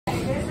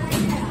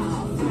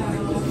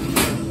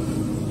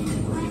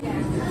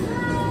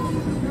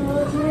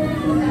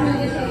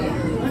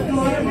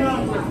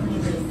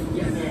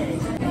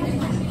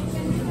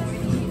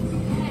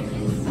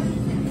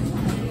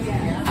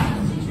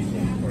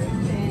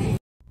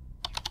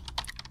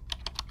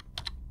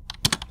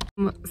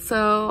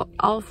So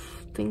I'll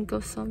think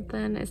of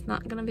something. It's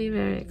not gonna be a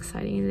very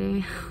exciting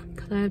day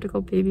because I have to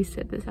go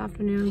babysit this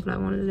afternoon, but I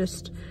want to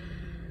just,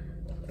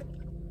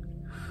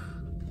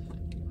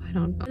 I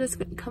don't know, just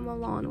gonna come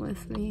along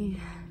with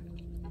me.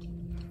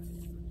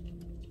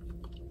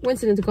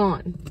 Winston is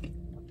gone.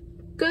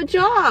 Good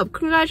job,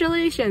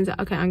 congratulations.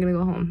 Okay, I'm gonna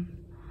go home.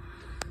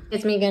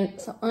 It's me again.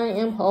 So I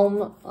am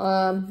home.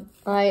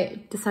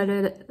 I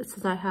decided,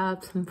 since I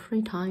have some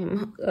free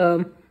time,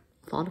 a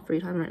lot of free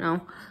time right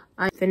now,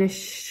 I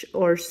finish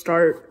and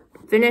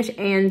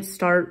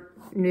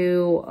start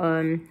new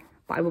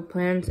Bible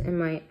plans in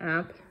my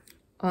app,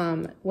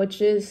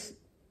 which is,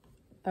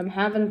 I'm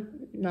having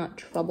not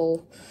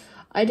trouble.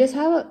 I just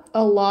have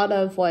a lot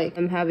of like,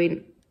 I'm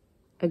having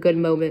a good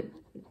moment,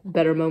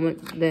 better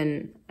moment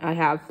than I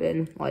have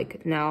been.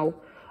 Like now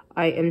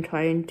I am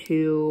trying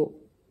to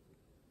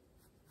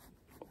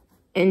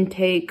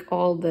intake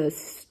all the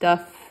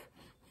stuff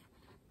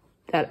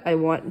that I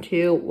want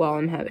to while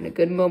I'm having a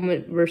good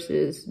moment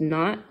versus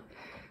not.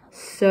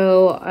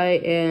 So I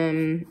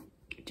am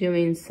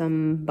doing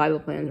some Bible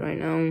plans right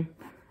now,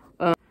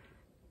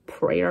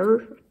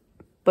 prayer,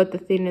 but the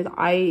thing is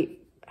I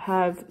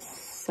have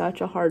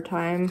such a hard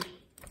time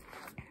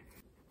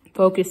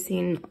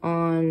focusing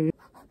on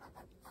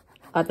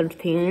other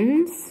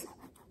things,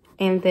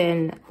 and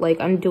then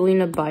like I'm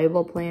doing a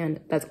Bible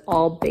plan that's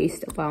all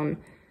based upon,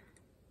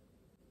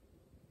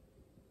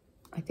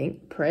 I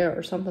think, prayer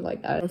or something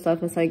like that.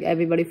 Stuff is like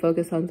everybody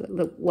focus on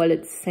what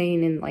it's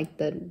saying in like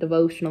the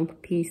devotional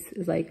piece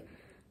is like,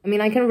 I mean,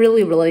 I can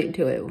really relate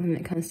to it when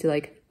it comes to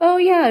like, oh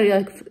yeah,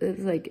 like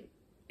it's like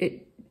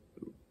it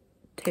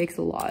takes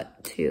a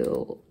lot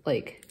to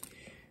like,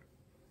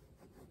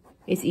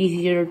 it's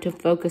easier to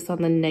focus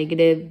on the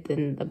negative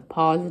than the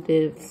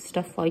positive,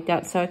 stuff like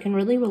that. So I can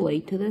really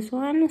relate to this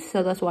one,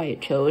 so that's why I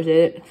chose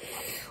it.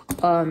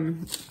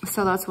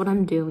 So that's what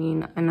I'm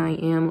doing, and I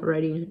am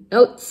writing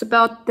notes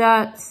about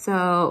that.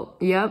 So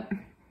yep.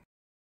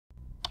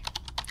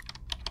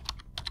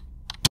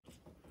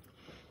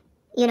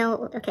 You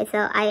know, okay,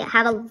 so I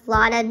have a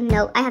lot of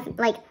I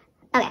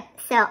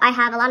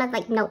have a lot of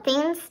like note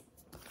themes.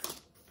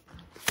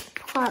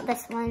 Well,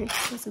 this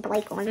a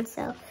Blake one,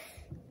 so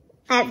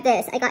I have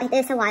this. I got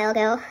this a while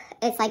ago.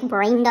 It's like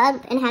brain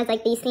dump and has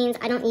like these themes.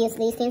 I don't use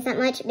these themes that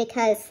much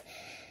because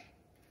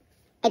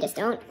I just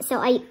don't. So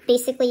I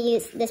basically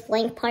use this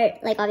blank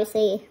part, like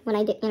obviously when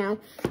I do, you know.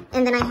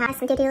 And then I have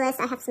some to-do lists.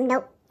 I have some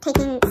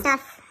note-taking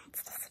stuff.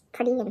 It's just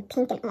pretty and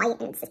pink and white,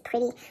 and it's just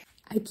pretty.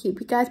 I keep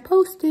you guys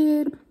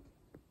posted.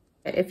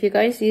 If you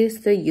guys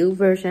use the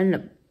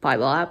YouVersion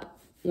Bible app,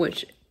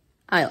 which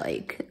I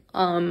like,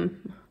 I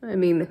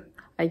mean,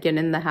 I get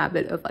in the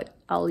habit of like,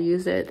 I'll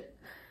use it.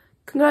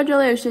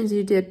 Congratulations,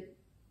 you did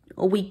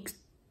a week,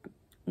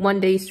 1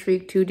 day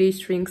streak, 2 day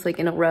streaks like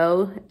in a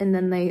row, and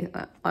then they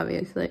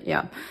obviously,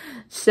 yeah.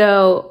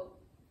 So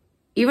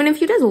even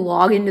if you just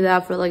log into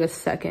that for like a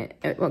second,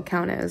 it will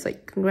count as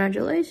like,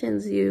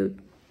 congratulations, you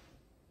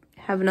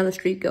have another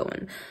streak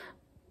going.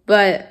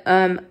 But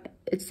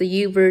it's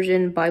the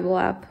YouVersion Bible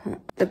app.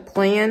 The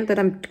plan that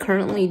I'm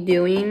currently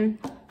doing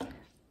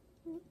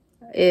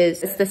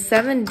is, it's the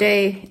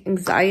 7-day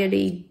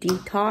anxiety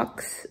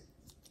detox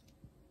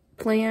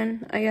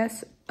plan, I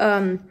guess.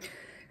 And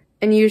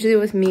usually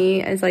with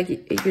me, it's like,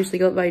 it usually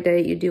goes by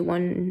day. You do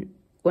one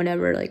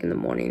whenever, like in the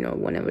morning or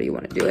whenever you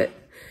want to do it.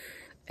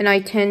 And I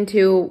tend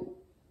to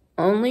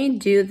only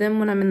do them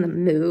when I'm in the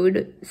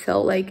mood.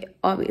 So like,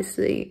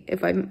 obviously,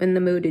 if I'm in the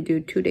mood to do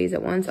 2 days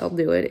at once, I'll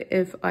do it.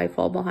 If I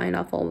fall behind,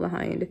 I'll fall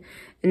behind.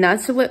 And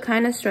that's what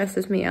kind of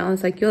stresses me out.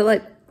 It's like, you're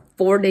like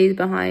 4 days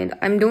behind.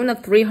 I'm doing a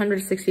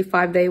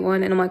 365-day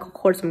one, and I'm like, of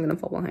course I'm gonna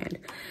fall behind.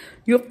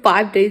 You're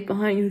 5 days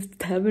behind, you're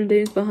 7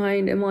 days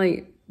behind. I'm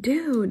like,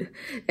 dude,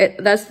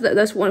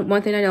 that's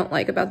one thing I don't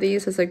like about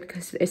these. Is like,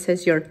 because it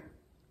says you're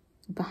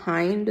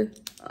behind.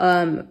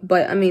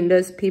 But I mean,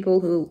 there's people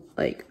who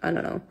like, I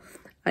don't know.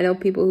 I know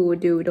people who would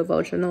do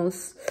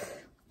devotionals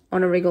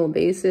on a regular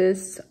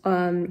basis.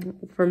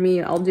 For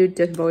me, I'll do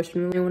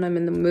devotional when I'm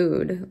in the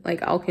mood.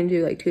 Like, I can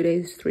do like 2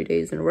 days, 3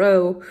 days in a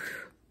row,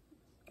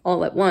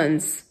 all at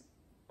once,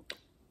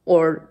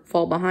 or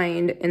fall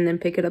behind and then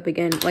pick it up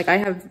again. Like, I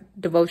have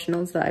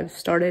devotionals that I've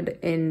started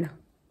in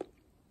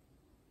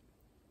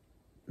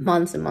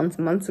months and months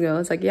and months ago.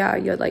 It's like, yeah,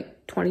 you're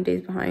like 20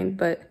 days behind,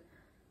 but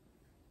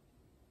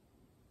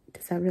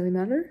does that really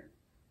matter?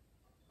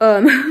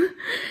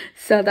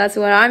 So that's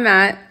what I'm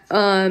at.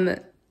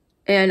 And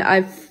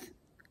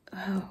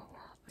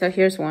so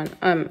here's one.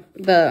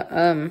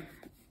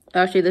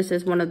 Actually, this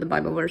is one of the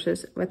Bible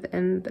verses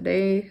within the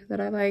day that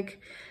I like.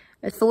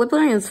 It's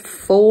Philippians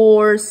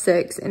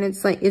 4:6, and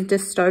it's like, it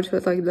just starts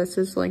with like, this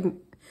is like,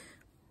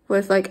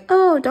 with like,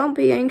 oh, don't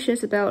be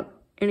anxious about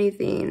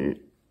anything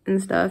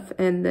and stuff.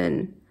 And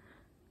then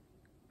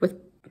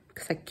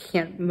because I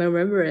can't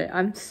remember it.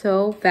 I'm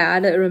so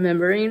bad at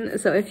remembering.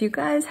 So if you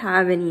guys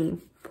have any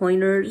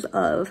pointers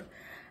of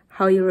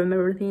how you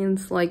remember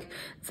things, like,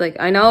 it's like,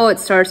 I know it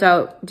starts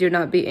out, do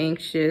not be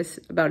anxious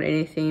about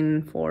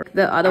anything. For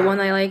the other one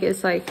I like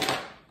is like,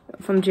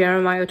 from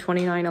Jeremiah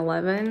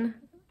 29:11.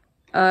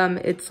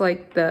 It's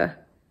like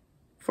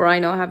for I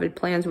know I have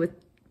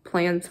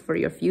plans for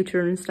your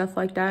future and stuff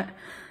like that.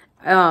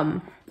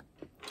 That's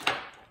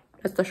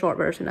the short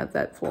version of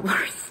that full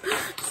verse.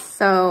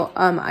 So,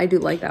 I do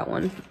like that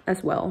one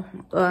as well.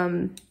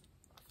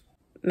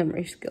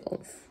 Memory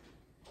skills.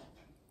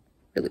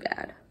 Really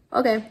bad.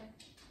 Okay.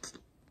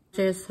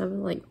 Just have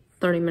like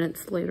 30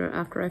 minutes later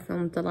after I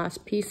filmed the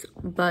last piece,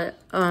 but,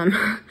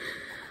 I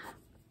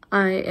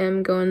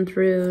am going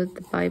through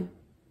the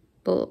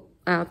Bible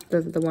app,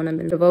 the one I'm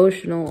in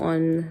devotional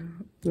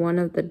on one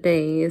of the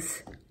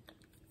days,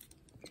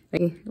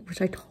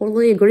 which I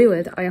totally agree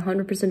with. I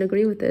 100%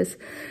 agree with this,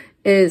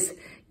 is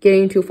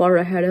getting too far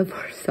ahead of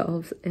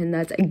ourselves. And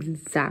that's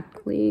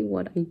exactly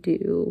what I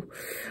do.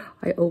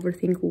 I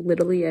overthink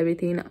literally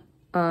everything.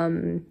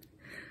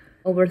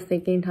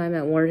 Overthinking time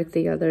at work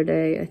the other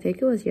day, I think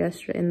it was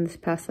yesterday, in this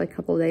past like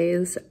couple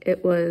days,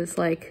 it was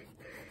like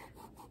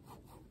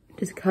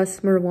this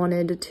customer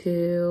wanted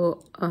to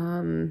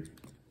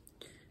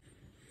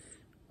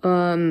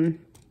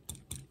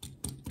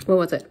what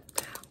was it?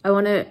 I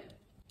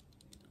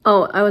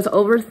was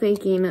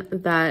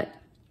overthinking that,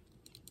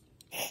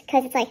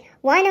 because it's like,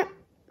 one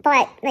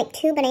bought like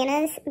 2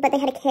 bananas, but they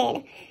had a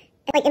kid.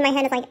 Like in my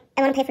head, it's like,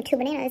 I want to pay for 2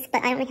 bananas,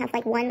 but I only have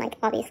like one, like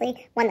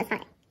obviously one that's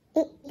not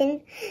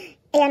eaten.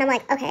 And I'm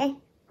like, okay.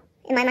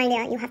 In my mind,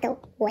 yeah, you have to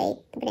weigh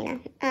the banana.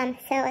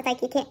 So it's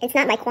like, you can't, it's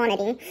not by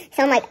quantity.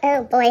 So I'm like,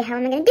 oh boy, how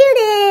am I going to do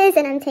this?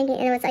 And I'm thinking,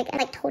 and it was like, I'm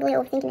like totally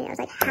overthinking it. I was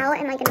like, how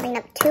am I going to bring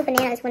up 2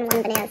 bananas when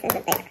 1 banana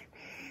isn't there?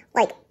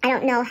 Like, I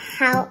don't know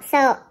how.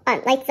 So,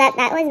 like that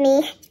was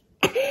me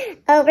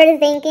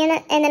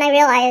overthinking. And then I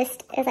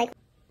realized, it's like.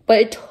 But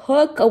it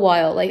took a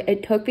while. Like,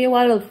 it took me a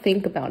while to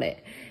think about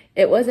it.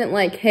 It wasn't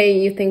like, hey,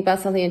 you think about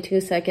something in 2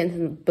 seconds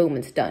and boom,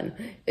 it's done.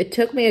 It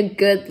took me a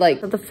good,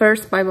 like, the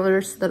first Bible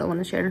verse that I want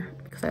to share,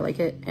 because I like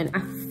it. In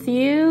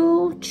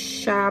Matthew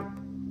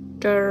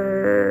chapter,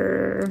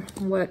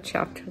 what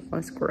chapter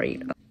was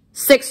great?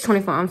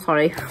 6:24, I'm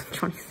sorry.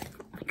 26,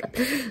 oh my God.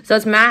 So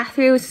it's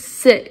Matthew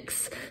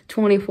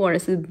 6:24.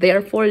 It says,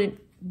 therefore,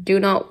 do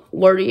not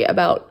worry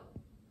about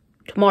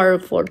tomorrow,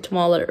 for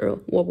tomorrow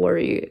will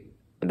worry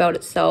about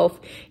itself.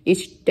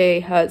 Each day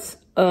has,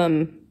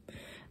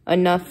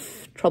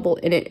 enough trouble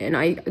in it, and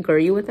I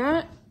agree with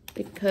that,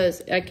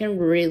 because I can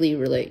really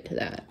relate to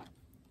that.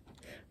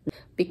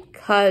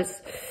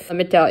 Because let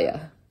me tell you,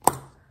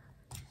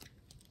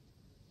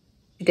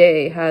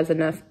 day has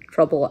enough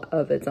trouble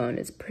of its own.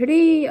 It's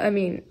pretty, I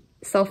mean,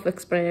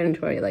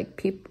 self-explanatory.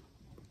 Like,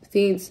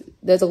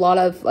 there's a lot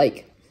of,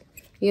 like,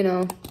 you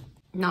know,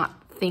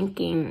 not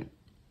thinking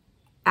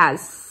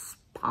as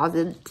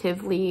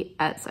positively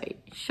as I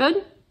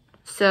should.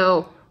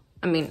 So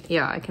I mean,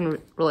 yeah, I can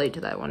relate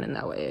to that one in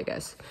that way, I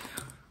guess.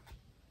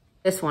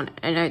 This one,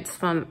 and it's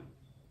from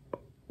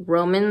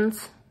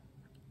Romans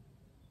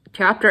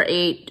chapter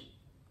 8,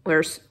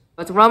 it's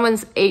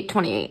Romans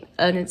 8:28,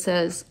 and it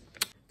says,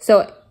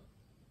 so,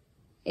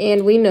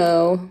 and we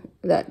know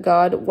that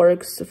God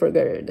works for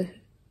good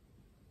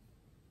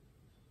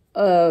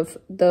of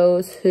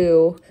those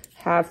who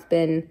have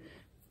been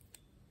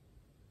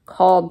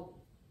called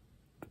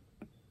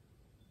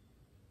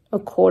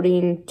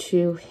according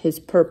to his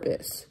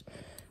purpose.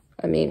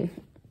 I mean,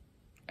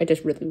 I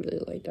just really,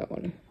 really like that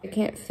one. I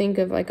can't think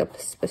of like a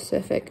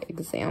specific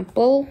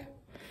example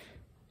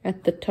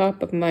at the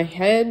top of my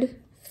head,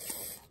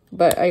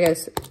 but I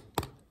guess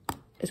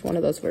it's one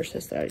of those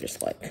verses that I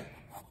just like.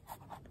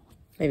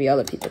 Maybe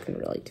other people can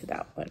relate to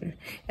that one.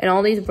 And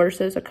all these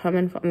verses are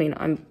coming from, I mean,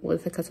 I'm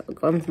with it because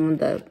I'm from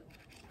the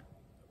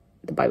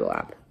Bible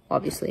app,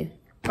 obviously.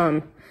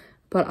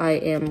 But I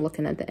am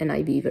looking at the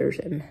NIV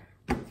version.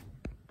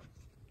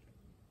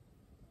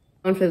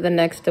 On for the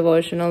next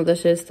devotional.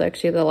 This is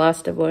actually the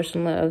last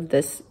devotional of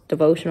this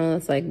devotional.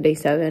 It's like day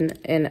 7,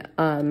 and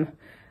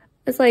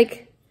it's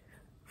like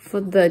for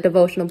the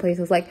devotional place,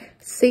 it's like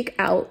seek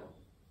out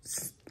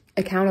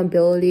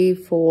accountability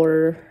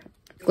for.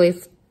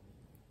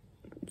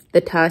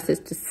 The task is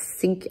to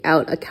seek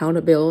out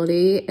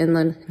accountability, and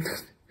then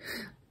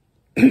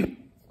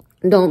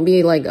don't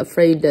be like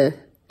afraid to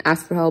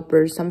ask for help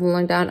or something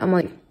like that. I'm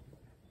like,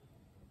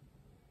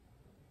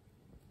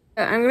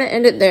 I'm gonna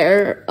end it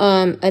there,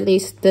 at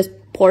least this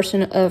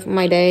portion of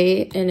my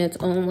day, and it's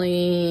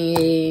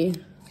only,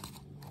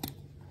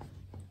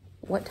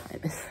 what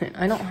time is it?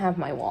 I don't have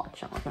my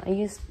watch on.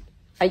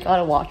 I got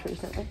a watch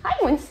recently. Hi,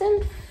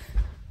 Winston.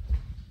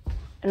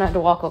 And I had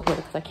to walk over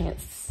because I can't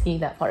see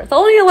that far. It's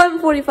only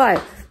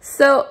 11:45.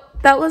 So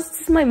that was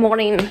just my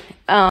morning.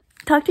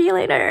 Talk to you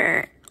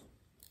later.